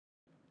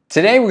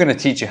Today we're going to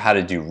teach you how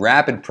to do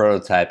rapid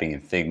prototyping in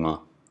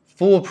Figma,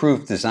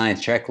 foolproof design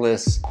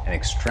checklists, and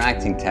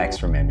extracting text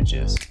from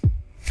images.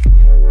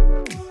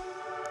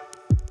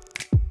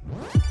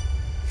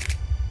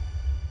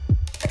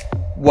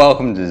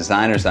 Welcome to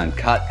Designers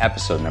Uncut,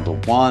 episode number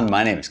 1.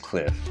 My name is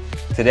Cliff.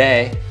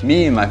 Today,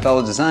 me and my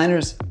fellow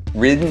designers,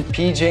 Ridin,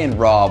 PJ, and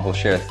Rob will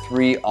share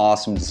 3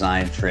 awesome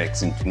design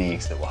tricks and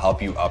techniques that will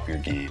help you up your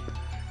game.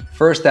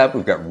 First up,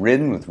 we've got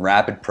Ridin with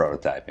rapid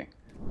prototyping.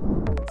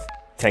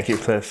 Thank you,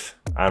 Cliff.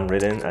 I'm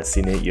Ridin, a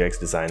senior UX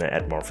designer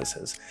at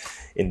Morphosis.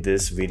 In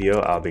this video,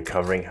 I'll be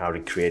covering how to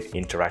create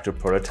interactive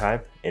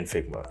prototype in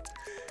Figma.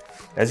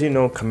 As you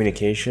know,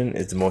 communication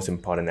is the most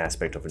important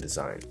aspect of a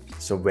design.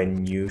 So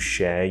when you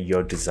share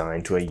your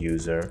design to a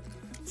user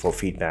for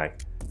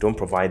feedback, don't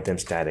provide them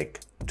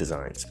static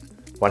designs.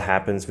 What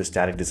happens with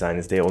static design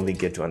is they only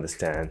get to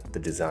understand the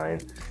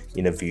design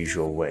in a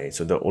visual way.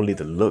 So they're only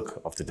the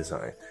look of the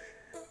design.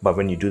 But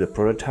when you do the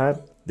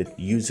prototype, the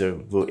user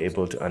will be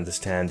able to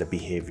understand the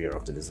behavior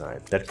of the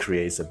design. That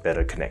creates a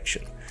better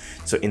connection.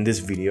 So in this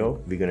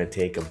video, we're going to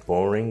take a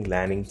boring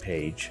landing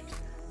page,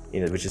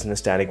 which is in a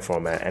static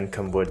format, and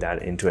convert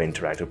that into an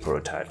interactive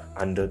prototype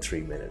under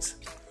 3 minutes.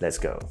 Let's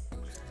go.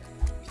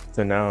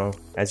 So now,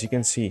 as you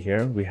can see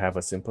here, we have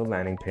a simple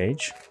landing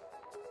page.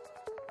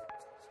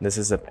 This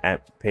is a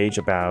page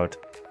about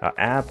our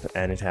app,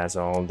 and it has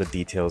all the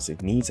details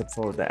it needs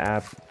for the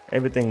app.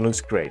 Everything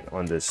looks great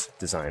on this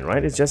design,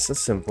 right? It's just a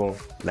simple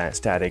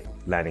static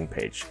landing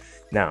page.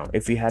 Now,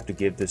 if we had to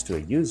give this to a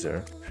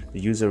user, the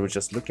user would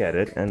just look at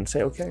it and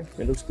say, okay,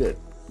 it looks good.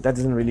 That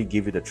doesn't really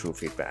give you the true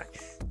feedback.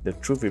 The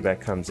true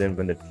feedback comes in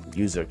when the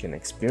user can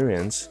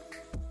experience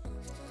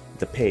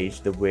the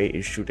page the way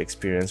it should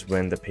experience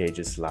when the page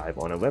is live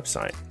on a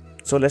website.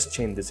 So let's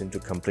change this into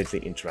completely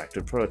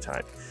interactive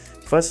prototype.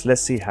 First,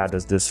 let's see how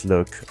does this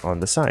look on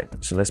the site.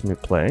 So let's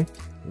play.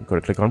 I'm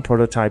going to click on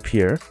prototype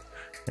here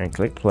and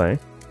click play.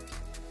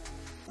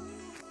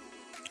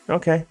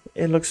 Okay,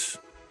 it looks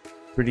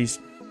pretty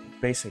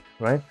basic,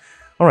 right?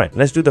 All right,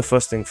 let's do the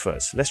first thing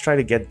first. Let's try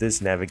to get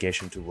this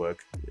navigation to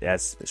work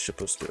as it's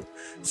supposed to.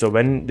 So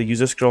when the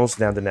user scrolls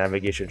down, the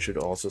navigation should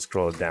also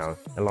scroll down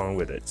along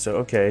with it. So,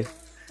 okay,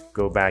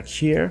 go back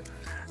here,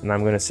 and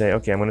I'm going to say,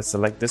 okay, I'm going to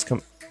select this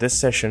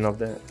section of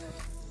the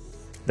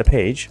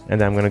page, and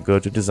then I'm going to go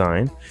to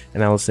design,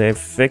 and I will say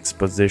fix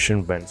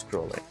position when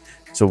scrolling.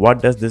 So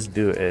what does this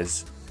do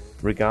is,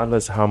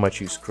 regardless how much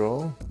you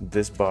scroll,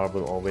 this bar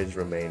will always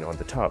remain on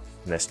the top.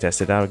 Let's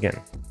test it out again.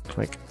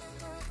 Click.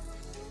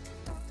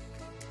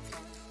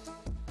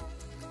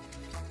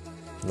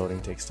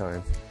 Loading takes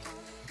time.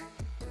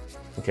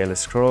 Okay, let's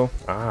scroll.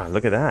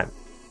 Look at that.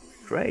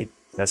 Great.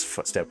 That's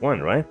step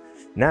 1, right?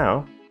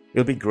 Now,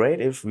 it'll be great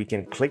if we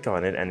can click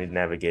on it and it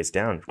navigates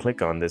down.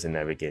 Click on this and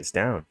navigates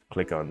down.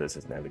 Click on this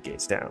and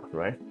navigates down,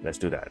 right? Let's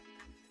do that.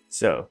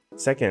 So,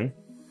 second,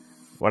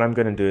 what I'm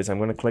going to do is I'm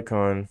going to click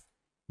on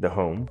the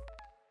home.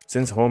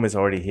 Since home is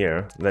already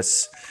here,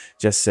 let's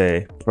just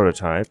say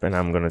prototype, and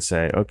I'm going to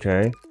say,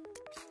 okay,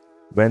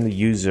 when the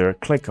user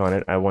click on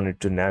it, I want it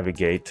to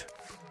navigate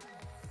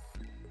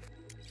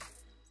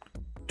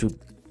to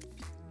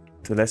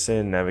let's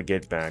say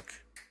navigate back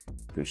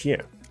to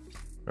here,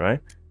 right?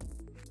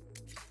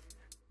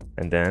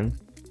 And then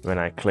when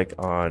I click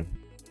on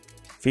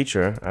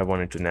feature, I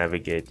want it to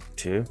navigate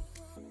to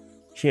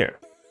here.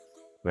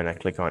 When I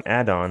click on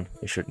add-on,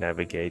 it should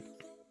navigate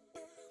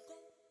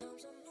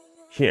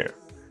here.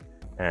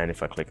 And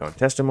if I click on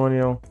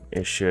testimonial,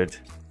 it should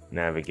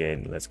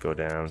navigate. Let's go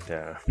down,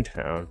 down,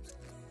 down.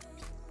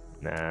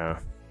 Now,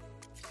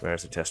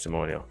 where's the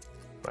testimonial?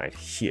 Right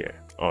here.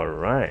 All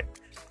right.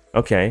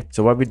 Okay,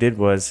 so what we did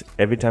was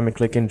every time I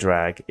click and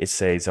drag, it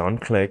says on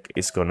click,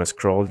 it's going to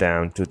scroll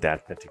down to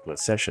that particular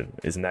session.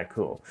 Isn't that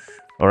cool?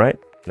 All right,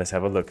 let's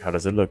have a look. How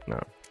does it look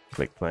now?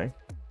 Click play.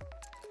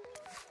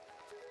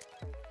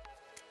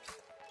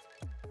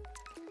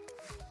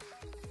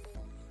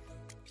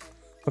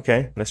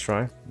 Okay, let's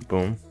try.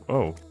 Boom.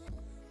 Oh,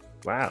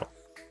 wow.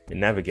 It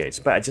navigates,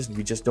 but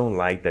we just don't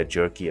like that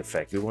jerky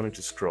effect. We want it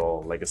to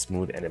scroll like a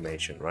smooth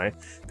animation, right?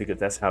 Because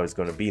that's how it's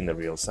going to be in the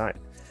real site.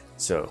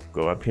 So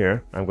go up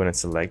here, I'm going to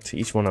select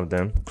each one of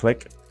them,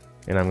 click,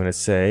 and I'm going to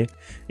say,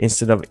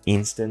 instead of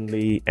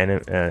instantly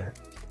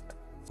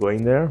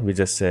going there, we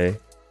just say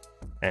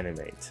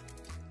animate,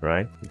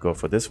 right? Go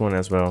for this one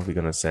as well, we're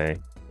going to say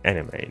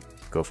animate.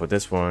 Go for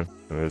this one,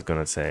 and we're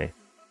going to say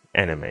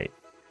animate,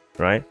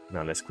 right?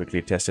 Now let's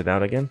quickly test it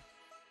out again.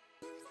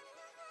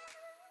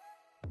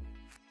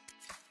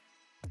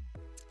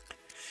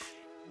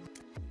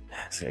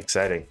 It's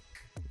exciting.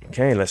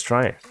 Okay, let's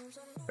try it.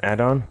 Add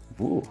on.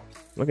 Ooh.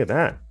 Look at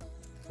that.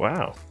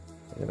 Wow.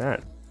 Look at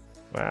that.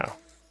 Wow.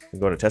 We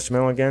go to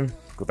testimonial again.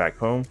 Go back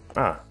home.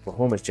 For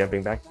home is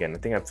jumping back again. I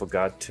think I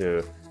forgot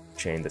to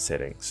change the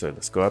settings. So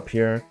let's go up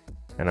here,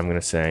 and I'm going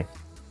to say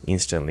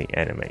instantly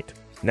animate.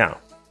 Now,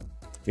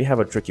 we have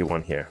a tricky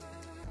one here.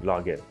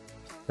 Login.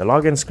 The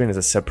login screen is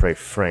a separate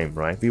frame,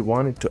 right? We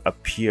want it to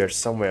appear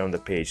somewhere on the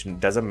page. It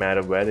doesn't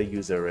matter where the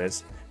user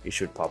is. It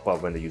should pop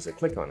up when the user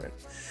click on it.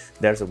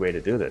 There's a way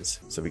to do this.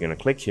 So we're going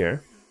to click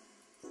here.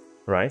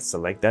 right?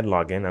 Select that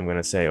login. I'm going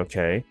to say,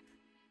 okay,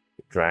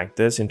 drag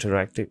this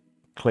interactive,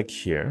 click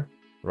here,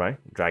 right?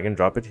 Drag and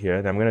drop it here.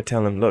 And I'm going to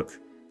tell him, look,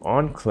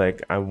 on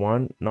click, I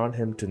want not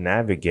him to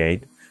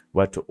navigate,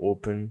 but to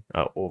open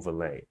an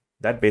overlay.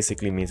 That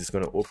basically means it's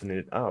going to open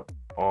it up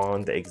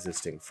on the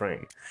existing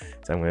frame.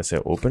 So I'm going to say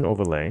open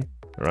overlay,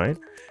 right?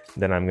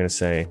 Then I'm going to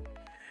say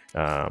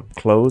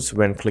close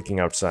when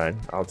clicking outside.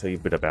 I'll tell you a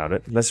bit about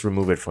it. Let's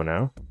remove it for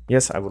now.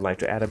 Yes, I would like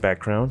to add a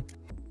background,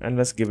 and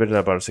let's give it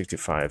about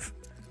 65,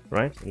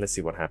 right? And let's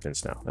see what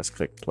happens now. Let's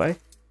click play.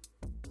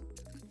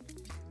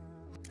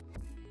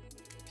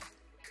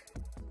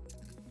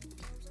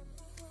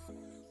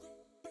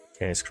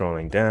 Okay,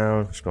 scrolling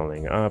down,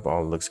 scrolling up,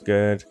 all looks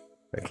good.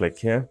 I click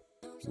here.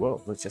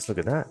 Whoa, let's just look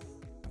at that.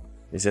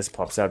 It just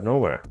pops out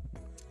nowhere,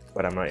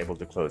 but I'm not able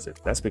to close it.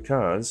 That's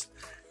because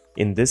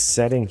in this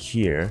setting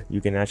here,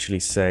 you can actually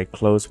say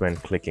close when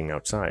clicking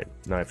outside.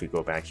 Now, if you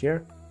go back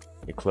here,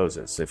 it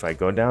closes. So if I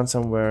go down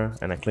somewhere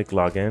and I click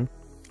login,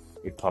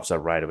 it pops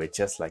out right away,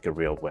 just like a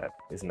real web.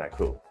 Isn't that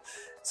cool?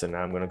 So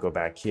now I'm going to go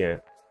back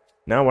here.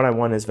 Now what I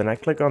want is when I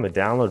click on the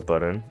download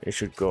button, it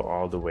should go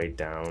all the way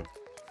down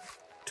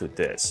to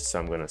this. So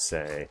I'm going to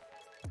say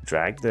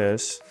drag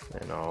this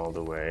and all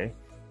the way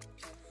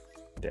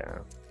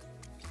down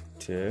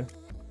to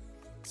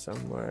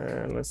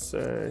somewhere, let's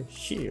say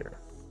here.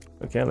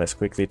 Okay, let's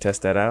quickly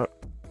test that out.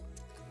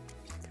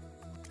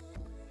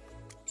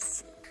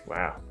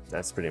 Wow,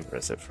 that's pretty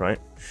impressive, right?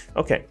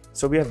 Okay,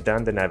 so we have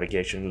done the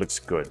navigation, looks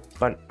good,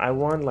 but I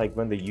want, like,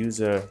 when the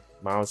user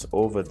mouse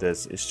over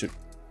this, it should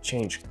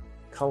change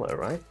color,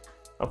 right?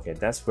 Okay,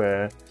 that's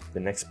where the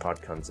next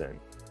part comes in.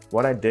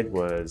 What I did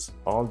was,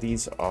 all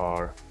these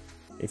are,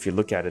 if you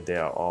look at it, they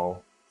are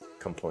all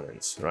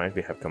components, right?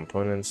 We have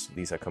components,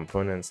 these are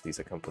components, these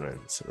are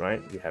components,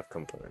 right? We have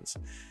components.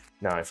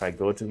 Now, if I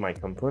go to my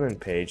component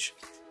page,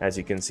 as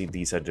you can see,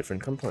 these are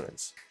different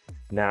components.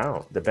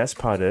 Now, the best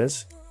part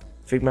is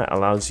Figma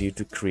allows you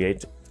to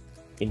create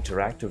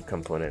interactive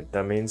component.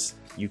 That means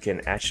you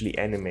can actually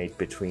animate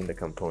between the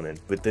component,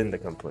 within the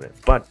component.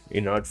 But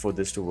in order for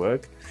this to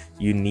work,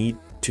 you need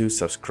to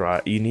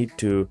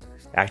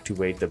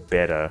activate the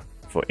beta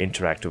for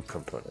interactive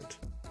component.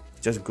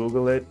 Just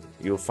Google it,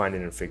 you'll find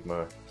it in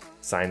Figma,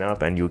 sign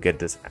up, and you'll get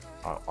this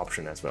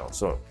option as well.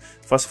 So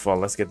first of all,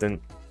 let's get the,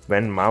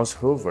 when mouse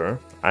hover,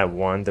 I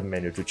want the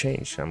menu to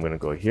change. I'm going to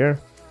go here,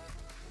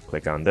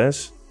 click on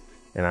this,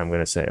 and I'm going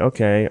to say,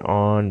 okay,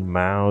 on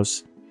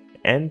mouse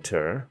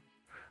enter,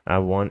 I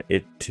want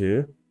it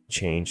to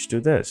change to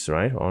this,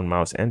 right? On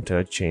mouse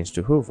enter, change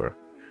to hover.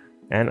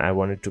 And I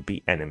want it to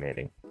be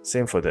animating.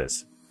 Same for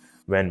this.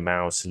 When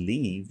mouse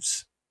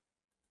leaves,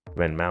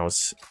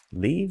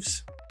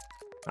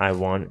 I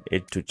want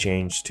it to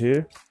change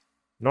to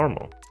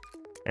normal.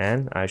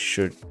 And I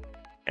should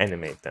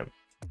animate them.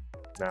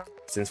 Now,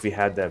 since we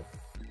had the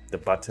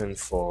button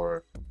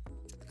for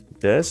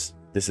this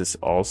is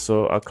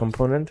also a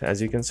component,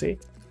 as you can see.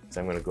 So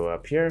I'm going to go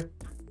up here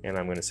and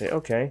I'm going to say,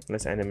 okay,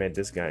 let's animate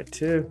this guy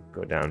too.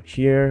 Go down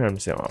here. I'm going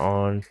to say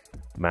on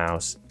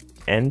mouse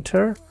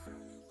enter,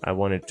 I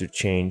want it to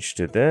change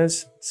to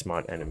this,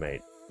 smart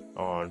animate.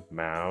 On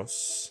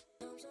mouse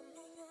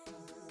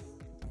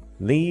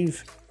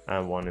leave, I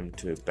want him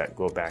to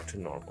go back to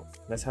normal.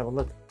 Let's have a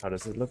look. How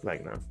does it look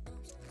like now?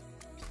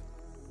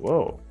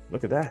 Whoa,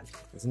 look at that.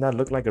 Doesn't that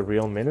look like a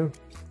real menu?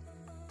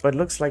 But it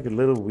looks like a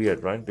little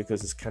weird, right?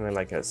 Because it's kind of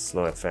like a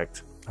slow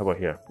effect. How about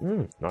here?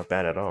 Not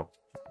bad at all.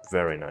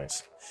 Very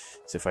nice.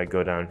 So if I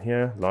go down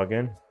here, log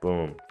in,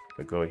 boom.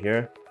 I go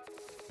here.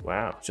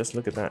 Wow, just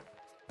look at that.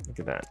 Look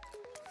at that.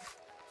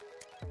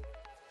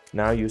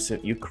 Now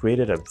you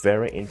created a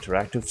very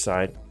interactive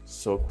site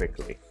so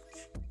quickly.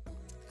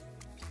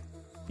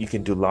 You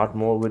can do a lot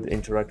more with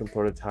interactive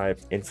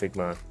prototype in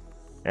Figma,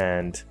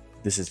 and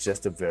this is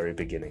just the very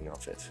beginning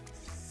of it.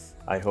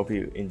 I hope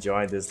you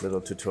enjoyed this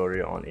little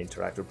tutorial on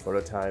interactive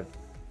prototype,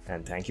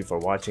 and thank you for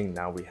watching.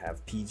 Now we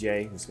have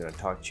PJ who's going to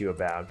talk to you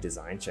about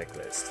design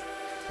checklist.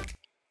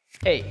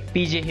 Hey,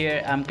 PJ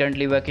here. I'm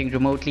currently working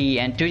remotely,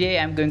 and today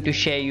I'm going to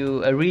share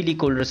you a really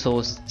cool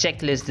resource,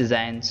 checklist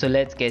design. So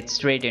let's get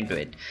straight into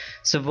it.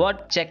 So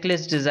what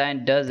checklist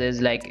design does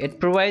is, like, it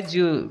provides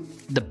you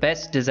the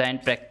best design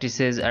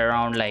practices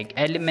around like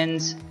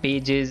elements,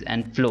 pages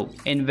and flow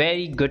in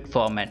very good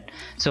format.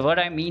 So what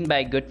I mean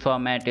by good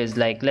format is,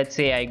 like, let's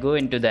say I go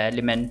into the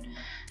element.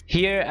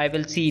 Here I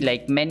will see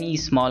like many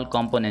small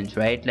components,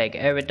 right? Like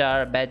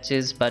avatar,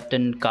 batches,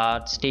 button,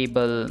 cards,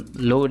 table,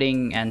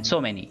 loading, and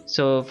so many.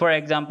 So for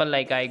example,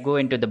 like I go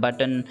into the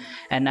button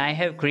and I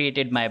have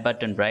created my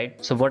button,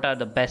 right? So what are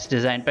the best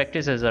design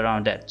practices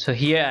around that? So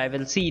here I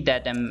will see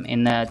that I'm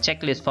in a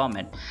checklist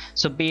format.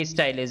 So base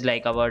style is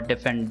like our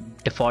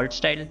different default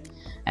style,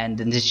 and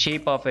then the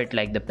shape of it,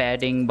 like the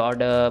padding,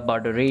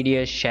 border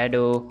radius,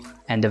 shadow,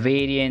 and the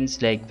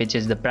variants, like which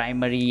is the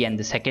primary and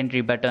the secondary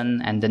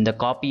button, and then the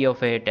copy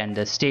of it and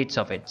the states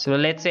of it. So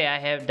let's say I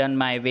have done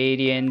my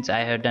variants, I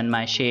have done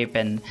my shape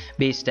and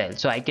base style,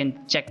 so I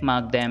can check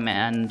mark them,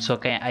 and so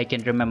I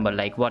can remember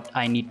like what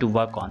I need to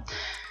work on.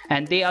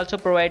 And they also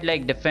provide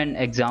like different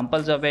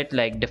examples of it,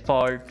 like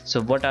default.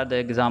 So what are the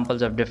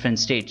examples of different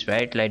states,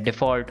 right? Like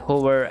default,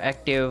 hover,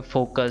 active,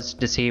 focus,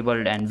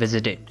 disabled, and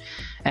visited.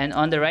 And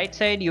on the right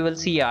side you will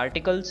see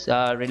articles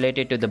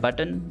related to the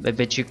button,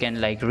 which you can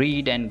like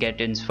read and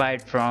get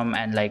inspired from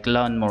and like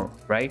learn more,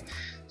 right?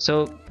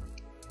 So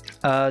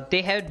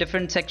they have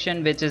different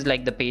section, which is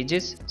like the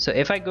pages. So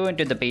if I go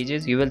into the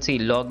pages, you will see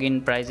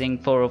login, pricing,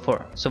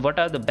 404. So what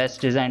are the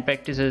best design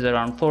practices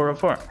around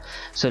 404?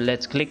 So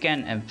let's click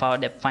and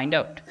find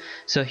out.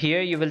 So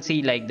here you will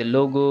see like the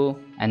logo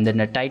and then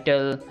the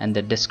title and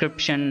the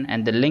description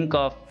and the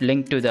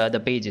link to the other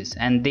pages.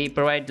 And they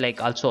provide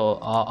like also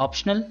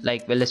optional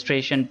like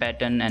illustration,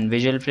 pattern, and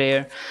visual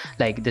flair.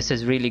 Like this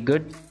is really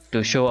good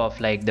to show off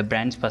like the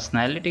brand's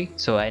personality.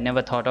 So I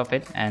never thought of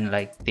it, and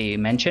like they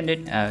mentioned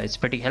it, it's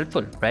pretty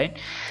helpful, right?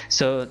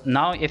 So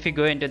now if you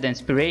go into the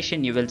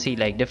inspiration, you will see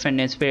like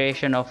different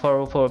inspiration of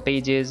 404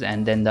 pages,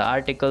 and then the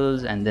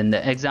articles, and then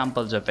the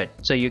examples of it.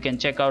 So you can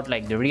check out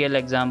like the real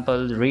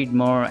examples, read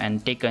more,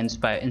 and take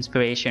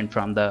inspiration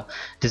from the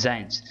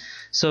designs.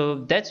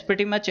 So that's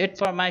pretty much it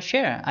for my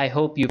share. I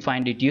hope you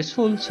find it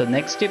useful. So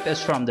next tip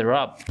is from the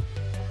Rob.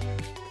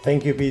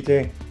 Thank you,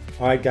 PJ.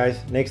 Alright guys,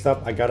 next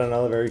up I got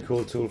another very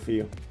cool tool for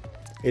you.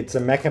 It's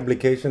a Mac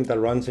application that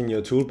runs in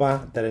your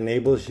toolbar that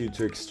enables you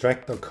to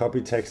extract or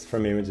copy text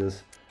from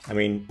images. I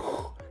mean,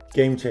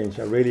 game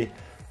changer, really.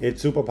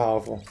 It's super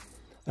powerful.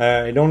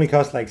 It only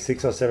costs like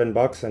 $6 or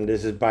 $7, and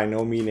this is by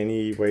no means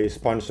any way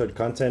sponsored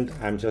content.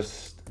 I'm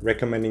just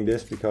recommending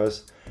this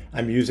because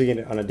I'm using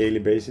it on a daily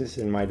basis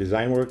in my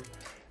design work,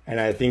 and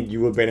I think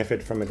you will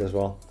benefit from it as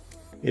well.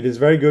 It is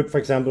very good, for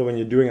example, when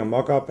you're doing a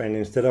mock-up and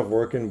instead of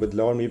working with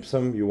lorem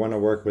ipsum, you want to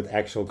work with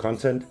actual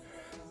content.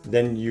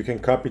 Then you can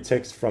copy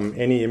text from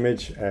any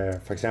image.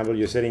 For example,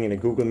 you're sitting in a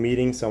Google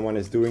meeting, someone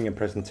is doing a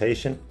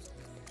presentation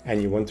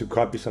and you want to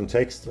copy some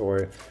text,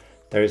 or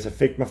there is a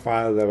Figma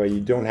file where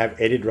you don't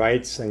have edit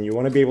rights and you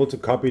want to be able to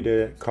copy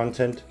the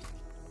content,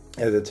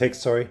 the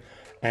text, sorry,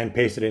 and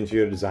paste it into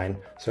your design.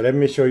 So let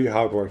me show you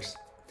how it works.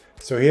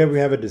 So here we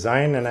have a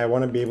design and I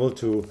want to be able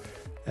to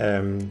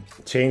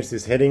change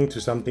this heading to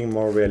something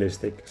more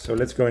realistic. So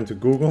let's go into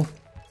Google.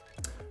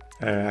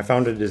 I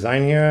found a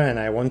design here and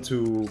I want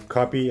to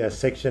copy a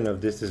section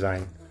of this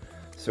design.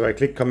 So I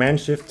click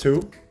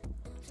Command-Shift-2.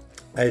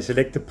 I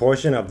select the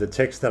portion of the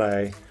text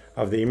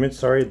of the image,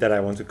 that I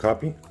want to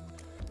copy.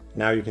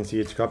 Now you can see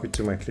it's copied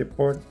to my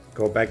clipboard.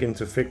 Go back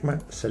into Figma,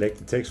 select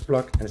the text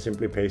block and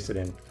simply paste it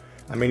in.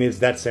 I mean, it's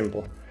that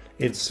simple.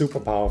 It's super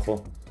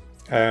powerful.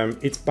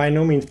 It's by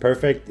no means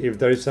perfect. If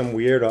there is some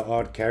weird or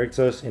odd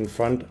characters in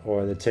front,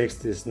 or the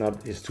text is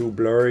too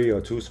blurry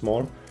or too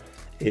small,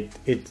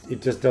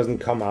 it just doesn't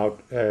come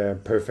out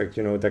perfect.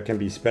 You know, there can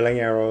be spelling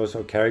errors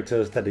or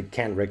characters that it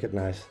can't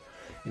recognize.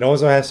 It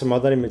also has some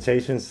other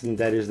limitations, and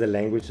that is the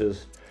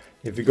languages.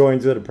 If you go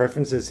into the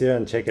preferences here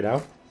and check it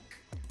out,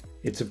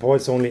 it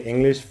supports only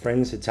English,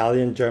 French,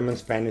 Italian, German,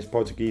 Spanish,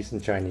 Portuguese,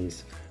 and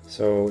Chinese.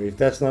 So if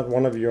that's not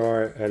one of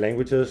your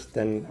languages,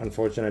 then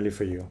unfortunately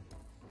for you.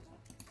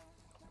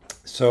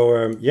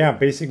 So yeah,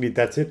 basically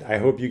that's it. I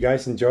hope you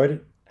guys enjoyed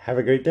it. Have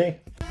a great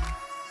day.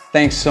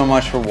 Thanks so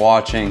much for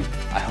watching.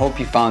 I hope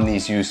you found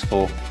these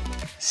useful.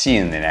 See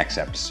you in the next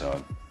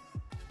episode.